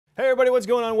Hey everybody, what's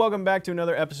going on? Welcome back to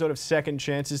another episode of Second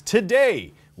Chances.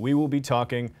 Today, we will be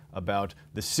talking about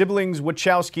the siblings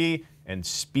Wachowski and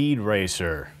Speed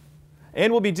Racer.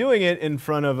 And we'll be doing it in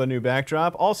front of a new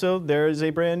backdrop. Also, there is a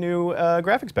brand new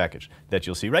graphics package that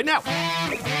you'll see right now.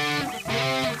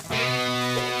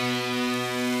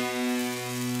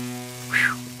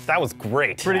 That was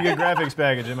great. Pretty good graphics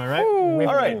package, am I right?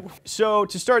 All right, so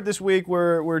to start this week,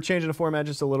 we're changing the format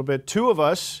just a little bit. Two of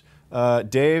us,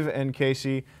 Dave and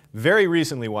Casey, very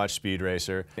recently watched Speed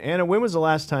Racer. Anna, when was the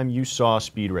last time you saw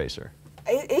Speed Racer?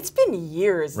 It's been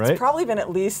years. Right? It's probably been at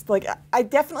least, like, I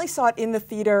definitely saw it in the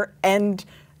theater and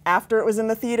after it was in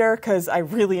the theater because I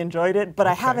really enjoyed it, but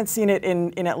I haven't seen it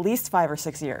in at least 5 or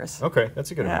 6 years. Okay,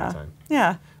 that's a good amount of time.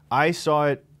 Yeah. I saw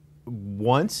it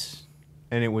once,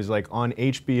 and it was like on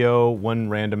HBO one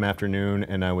random afternoon,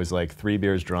 and I was like 3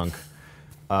 beers drunk.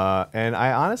 And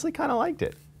I honestly kind of liked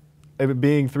it.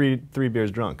 Being three beers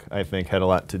drunk, I think, had a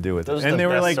lot to do with it. Those are and the they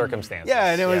were best like circumstances.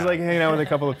 Yeah, and it was like hanging out with a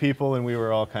couple of people, and we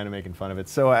were all kind of making fun of it.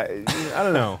 So I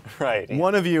don't know. Right.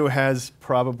 One of you has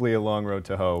probably a long road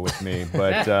to hoe with me,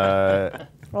 but.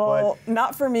 Well,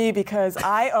 not for me because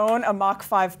I own a Mach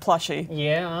 5 plushie.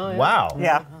 Yeah. Wow.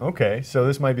 Yeah. Okay, so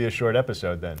this might be a short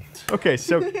episode then. Okay,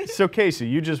 so Casey,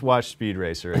 you just watched Speed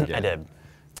Racer again. I did.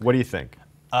 What do you think?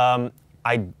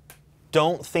 I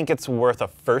don't think it's worth a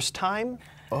first time.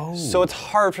 Oh. So it's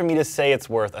hard for me to say it's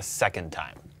worth a second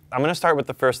time. I'm going to start with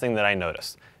the first thing that I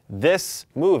noticed. This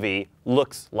movie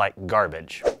looks like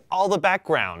garbage. All the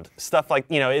background stuff, like,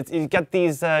 you know, you got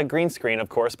these green screen, of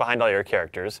course, behind all your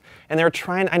characters, and they're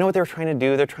trying, I know what they were trying to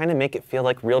do, they're trying to make it feel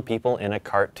like real people in a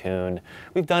cartoon.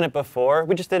 We've done it before.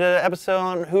 We just did an episode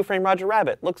on Who Framed Roger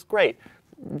Rabbit. Looks great.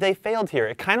 They failed here.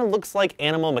 It kind of looks like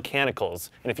Animal Mechanicals.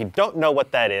 And if you don't know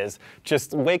what that is,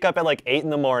 just wake up at like 8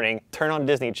 in the morning, turn on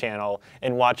Disney Channel,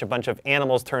 and watch a bunch of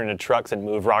animals turn into trucks and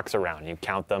move rocks around. You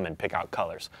count them and pick out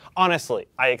colors. Honestly,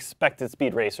 I expected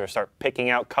Speed Racer to start picking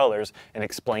out colors and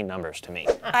explain numbers to me.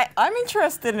 I'm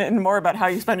interested in more about how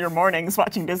you spend your mornings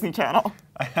watching Disney Channel.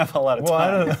 I have a lot of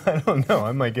time. Well, I don't know.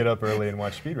 I might get up early and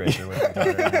watch Speed Racer with my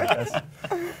daughter.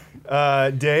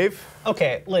 Dave?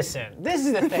 Okay, listen. This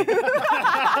is the thing.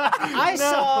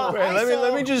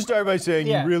 Let me just start by saying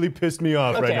you really pissed me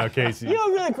off right now, Casey. You know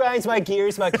what really grinds my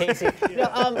gears about Casey?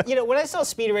 You know, when I saw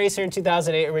Speed Racer in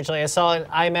 2008 originally, I saw it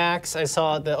in IMAX. I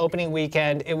saw it the opening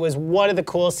weekend. It was one of the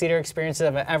coolest theater experiences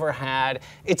I've ever had.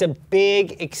 It's a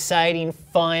big, exciting,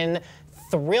 fun,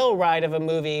 thrill ride of a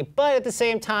movie, but at the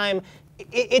same time,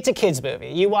 it's a kid's movie.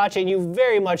 You watch it, you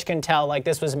very much can tell like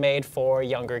this was made for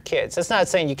younger kids. That's not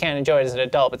saying you can't enjoy it as an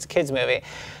adult, but it's a kid's movie.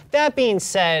 That being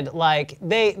said, like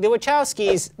the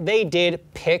Wachowskis, they did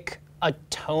pick a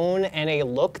tone and a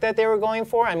look that they were going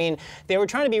for. I mean, they were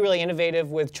trying to be really innovative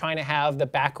with trying to have the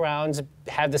backgrounds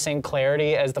have the same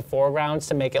clarity as the foregrounds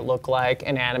to make it look like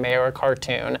an anime or a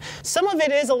cartoon. Some of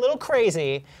it is a little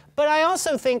crazy, but I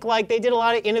also think like they did a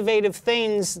lot of innovative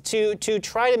things to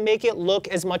try to make it look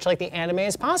as much like the anime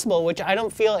as possible, which I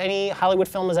don't feel any Hollywood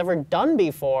film has ever done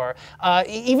before,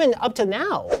 even up to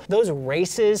now. Those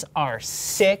races are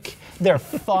sick. They're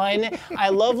fun. I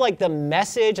love like the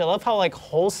message. I love how like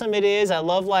wholesome it is. I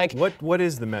love like what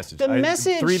is the message? The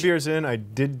message. 3 beers in, I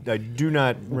do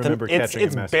not remember catching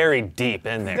it's a message. buried deep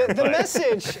in there. The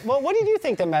message. Well, what did you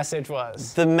think the message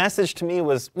was? The message to me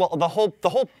was, well, the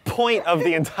whole point of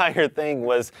the entire thing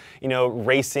was, you know,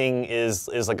 racing is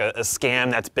like a scam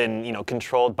that's been, you know,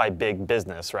 controlled by big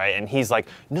business, right? And he's like,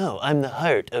 no, I'm the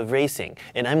heart of racing,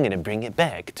 and I'm going to bring it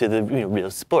back to the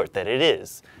real sport that it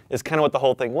is. Is kind of what the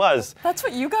whole thing was. That's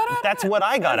what you got out of it? That's what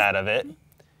I got out of it.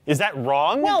 Is that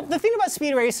wrong? Well, the thing about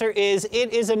Speed Racer is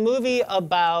it is a movie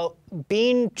about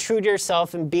being true to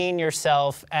yourself and being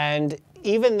yourself, and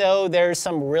even though there's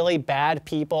some really bad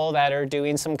people that are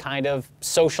doing some kind of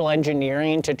social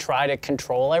engineering to try to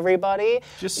control everybody,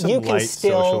 just some you can light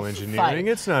still social engineering. fight.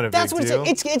 It's not a That's big what deal.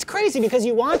 It's crazy because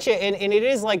you watch it and it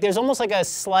is like there's almost like a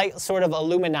slight sort of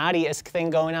Illuminati-esque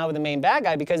thing going on with the main bad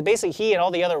guy because basically he and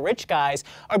all the other rich guys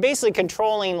are basically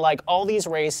controlling like all these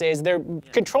races. They're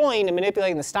controlling and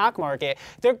manipulating the stock market.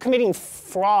 They're committing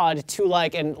fraud to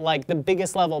like the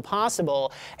biggest level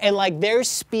possible, and like their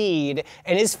Speed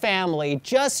and his family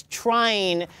just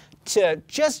trying to,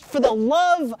 just for the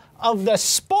love of the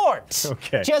sport,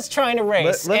 just trying to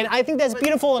race. And I think that's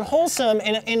beautiful and wholesome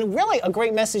and really a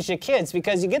great message to kids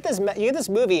because you get this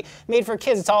movie made for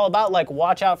kids. It's all about like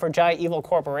watch out for giant evil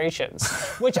corporations,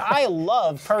 which I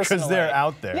love personally. Because they're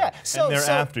out there, yeah, and they're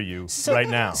after you right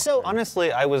now. So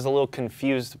honestly, I was a little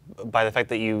confused by the fact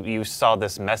that you saw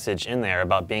this message in there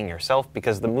about being yourself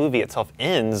because the movie itself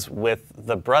ends with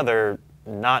the brother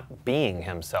not being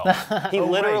himself. He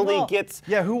literally gets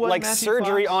who was like Matthew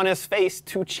surgery Fox? on his face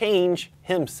to change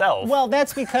himself. Well,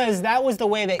 that's because that was the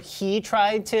way that he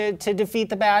tried to defeat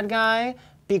the bad guy.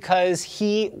 Because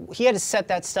he had to set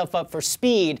that stuff up for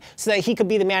Speed so that he could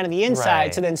be the man on the inside,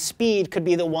 Right. so then Speed could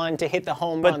be the one to hit the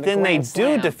home run. But then they grand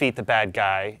slam. do defeat the bad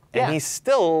guy, and Yeah. he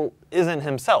still isn't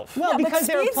himself. Well, Yeah, but because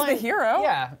they were Speed's the playing hero.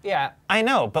 Yeah, yeah. I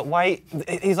know, but why?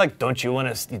 He's like, don't you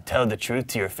want to tell the truth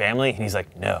to your family? And he's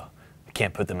like, no, I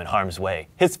can't put them in harm's way.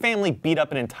 His family beat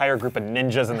up an entire group of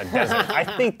ninjas in the desert. I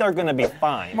think they're gonna be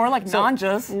fine. More like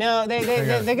nanjas. No,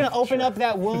 they're gonna open up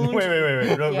that wound. Wait,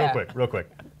 real Yeah. quick.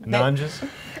 Nanjas?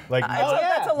 Like,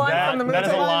 That's a line That- from the movie. that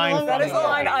is a line That from is a the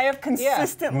line movie. I have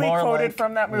consistently More quoted like-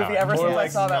 from that movie no, ever more since I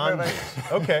like saw that movie.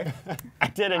 okay. I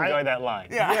did enjoy that line.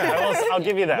 Yeah. I'll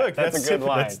give you that. Look, that's a good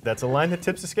line. That's a line that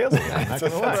tips the scales. I'm not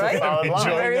gonna lie. Right? solid line.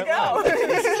 Enjoying There you that line. go.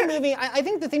 This is a movie. I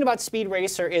think the thing about Speed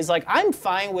Racer is like I'm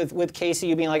fine with Casey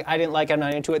you being like I didn't like it, I'm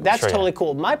not into it. That's Sure, yeah. totally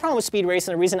cool. My problem with Speed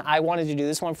Racer and the reason I wanted to do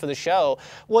this one for the show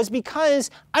was because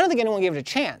I don't think anyone gave it a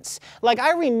chance. Like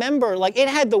I remember like it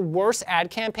had the worst ad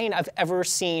campaign I've ever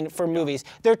seen for movies.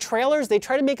 Their trailers, they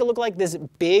try to make it look like this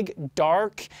big,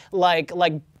 dark,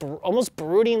 almost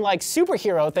brooding like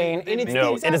superhero thing, and it's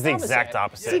No, the it is the opposite. exact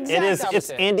opposite. It's the It is. exact It's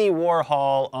opposite. Andy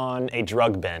Warhol on a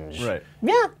drug binge. Right.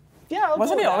 Yeah. I'll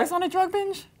Wasn't go he with always that. on a drug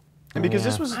binge? And because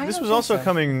this was don't also think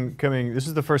so. coming. This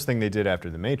is the first thing they did after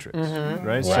The Matrix,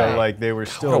 right? So Right. like they were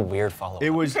still What a weird follow-up. It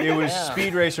was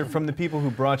Speed Racer from the people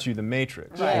who brought you The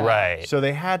Matrix, Right. So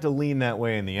they had to lean that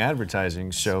way in the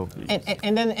advertising. So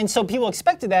And so people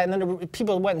expected that, and then the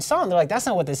people went and saw it, and they're like, "That's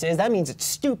not what this is. That means it's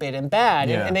stupid and bad."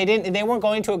 Yeah. And they weren't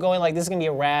going to it going like, "This is gonna be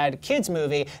a rad kids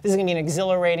movie. This is gonna be an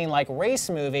exhilarating like race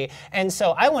movie." And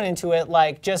so I went into it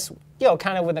like just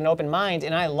kind of with an open mind,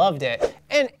 and I loved it.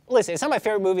 And listen, it's not my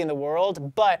favorite movie in the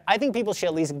world, but I think people should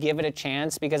at least give it a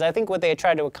chance because I think what they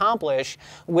tried to accomplish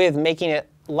with making it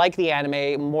like the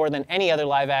anime more than any other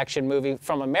live-action movie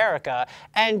from America,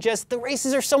 and just the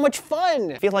races are so much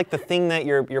fun. I feel like the thing that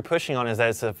you're pushing on is that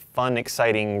it's a fun,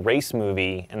 exciting race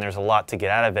movie, and there's a lot to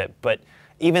get out of it. But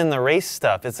even the race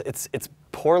stuff, it's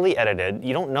poorly edited.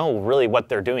 You don't know really what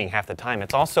they're doing half the time.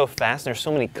 It's all so fast. And there's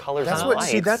so many colors that's and what. lights.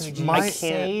 See, that's I my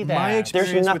can't. my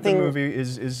experience with the nothing- movie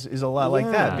is a lot like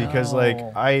that because like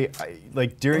I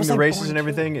like during was the like races Born and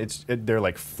everything, they're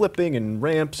like flipping and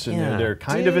ramps and Yeah. they're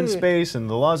kind of in Dude. space and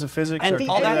the laws of physics And are the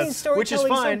all editing that, which is storytelling's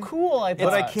fine. so cool, I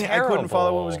But I thought. can't. I couldn't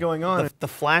follow what was going on. The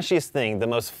flashiest thing, the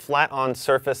most flat on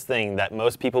surface thing that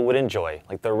most people would enjoy,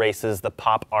 like the races, the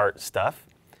pop art stuff,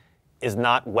 is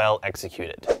not well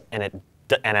executed,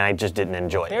 and I just didn't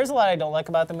enjoy it. There's a lot I don't like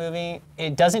about the movie.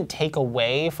 It doesn't take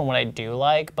away from what I do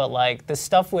like, but like the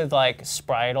stuff with like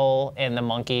Spritle and the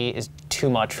monkey is too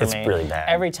much for It's me. really bad.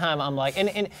 Every time I'm like,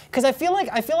 and because I feel like,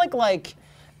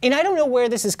 and I don't know where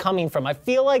this is coming from. I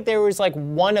feel like there was like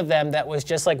one of them that was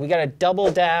just like, we got to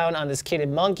double down on this kid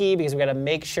and monkey because we got to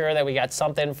make sure that we got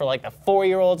something for like the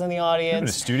 4-year-olds in the audience. Even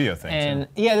a studio thing, And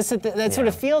yeah, that's what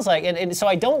it feels like. And so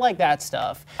I don't like that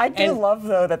stuff. I do And- love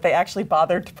though that they actually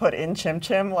bothered to put in Chim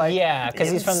Chim. Like Yeah, 'cause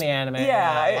he's from the anime. Yeah,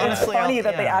 Yeah. it's Honestly, funny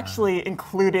that they yeah. actually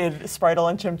included Spritle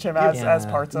and Chim Chim as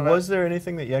parts of it. Was there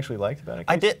anything that you actually liked about it?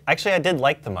 I did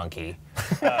like the monkey.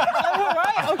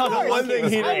 Right, of course. one thing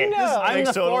he I did. know. I'm Makes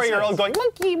the total 4-year-old sense. going,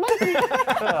 monkey, monkey.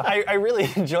 I really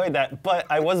enjoyed that, but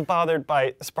I was bothered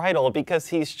by Spritle because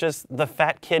he's just the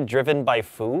fat kid driven by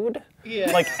food.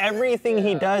 Yeah. Like everything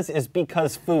he does is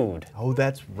because food. Oh,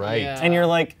 that's right. Yeah. And you're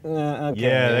like, okay.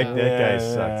 Yeah, that guy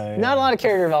sucked. Not a lot of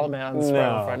character development on this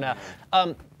No. front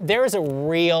now. There is a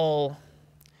real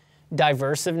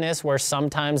diversiveness where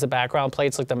sometimes the background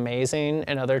plates looked amazing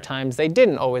and other times they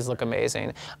didn't always look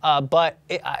amazing. But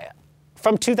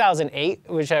from 2008,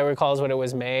 which I recall is when it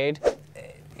was made,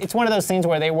 it's one of those things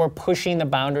where they were pushing the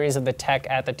boundaries of the tech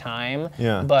at the time.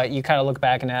 Yeah. But you kind of look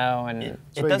back now and So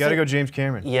you doesn't- got to go James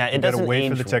Cameron. Yeah, it you got to doesn't wait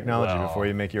for age the technology well. before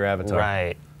you make your avatar.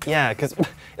 Right. Yeah, because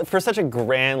for such a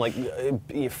grand, like,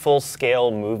 full-scale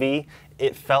movie,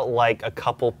 it felt like a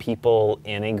couple people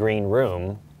in a green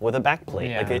room with a backplate.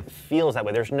 Yeah. Like, it feels that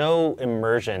way. There's no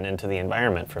immersion into the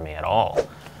environment for me at all.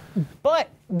 But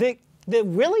the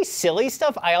really silly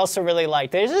stuff I also really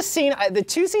like. There's a scene, the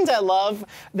two scenes I love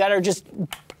that are just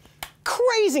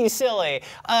crazy silly.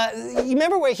 You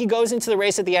remember where he goes into the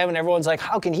race at the end and everyone's like,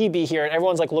 how can he be here? And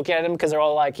everyone's like looking at him because they're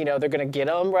all like, they're gonna get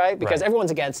him, right? Because Right.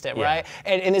 everyone's against him, Yeah. right?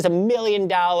 And there's $1 million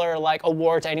like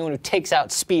award to anyone who takes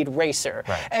out Speed Racer.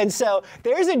 Right. And so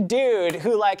there's a dude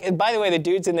who like, and by the way, the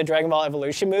dude's in the Dragon Ball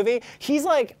Evolution movie. He's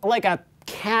like a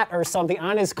cat or something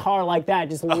on his car like that,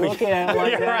 just looking at it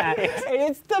like that. Right. And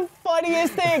it's the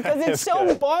funniest thing because it's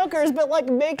so bonkers, but like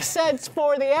makes sense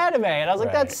for the anime. And I was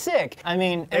like, that's sick. I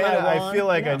mean, am I wrong? I feel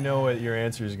like I know what your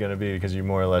answer is going to be because you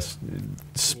more or less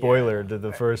spoilered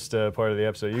the first part of the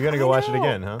episode. You're going to go watch it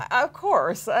again, huh? Of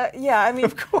course. Yeah, I mean,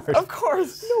 of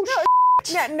course.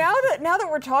 Now that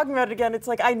we're talking about it again, it's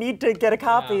like I need to get a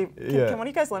copy. Yeah. Can one of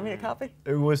you guys lend me a copy?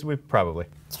 We probably.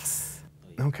 Yes.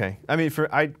 Okay. I mean,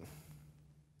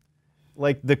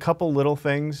 like the couple little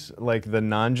things, like the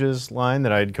Nanjas line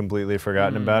that I'd completely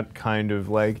forgotten about, kind of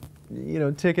like,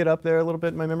 tick it up there a little bit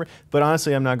in my memory. But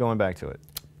honestly, I'm not going back to it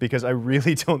because I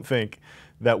really don't think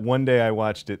that one day I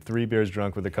watched it 3 beers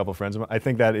drunk with a couple friends of mine. I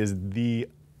think that is the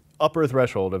upper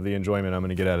threshold of the enjoyment I'm going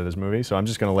to get out of this movie. So I'm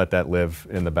just going to let that live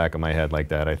in the back of my head like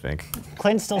that, I think.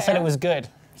 Clint still said it was good,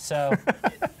 so.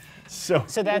 So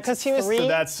that's because he was, three so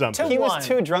that's something. He was one.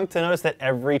 too drunk to notice that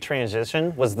every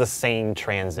transition was the same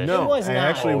transition. No, It was I not.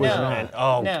 actually was No. not.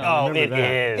 Oh, No. oh, Remember it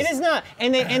that. is. It is not,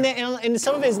 and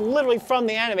some of it is literally from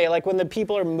the anime. Like when the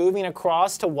people are moving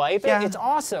across to wipe it, it's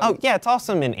awesome. Oh, yeah, it's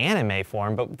awesome in anime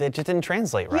form, but it just didn't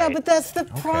translate right. Yeah, but that's the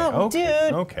problem, dude.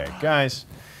 Okay, guys.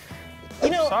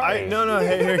 Sorry. No,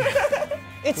 hey, here.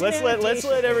 It's Let's an let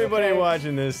adaptation, everybody okay?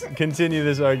 watching this continue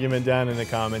this argument down in the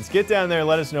comments. Get down there,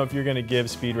 let us know if you're going to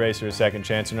give Speed Racer a second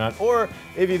chance or not, or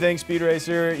if you think Speed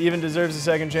Racer even deserves a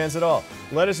second chance at all.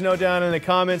 Let us know down in the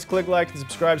comments. Click like and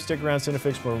subscribe. Stick around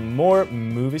CineFix for more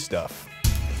movie stuff.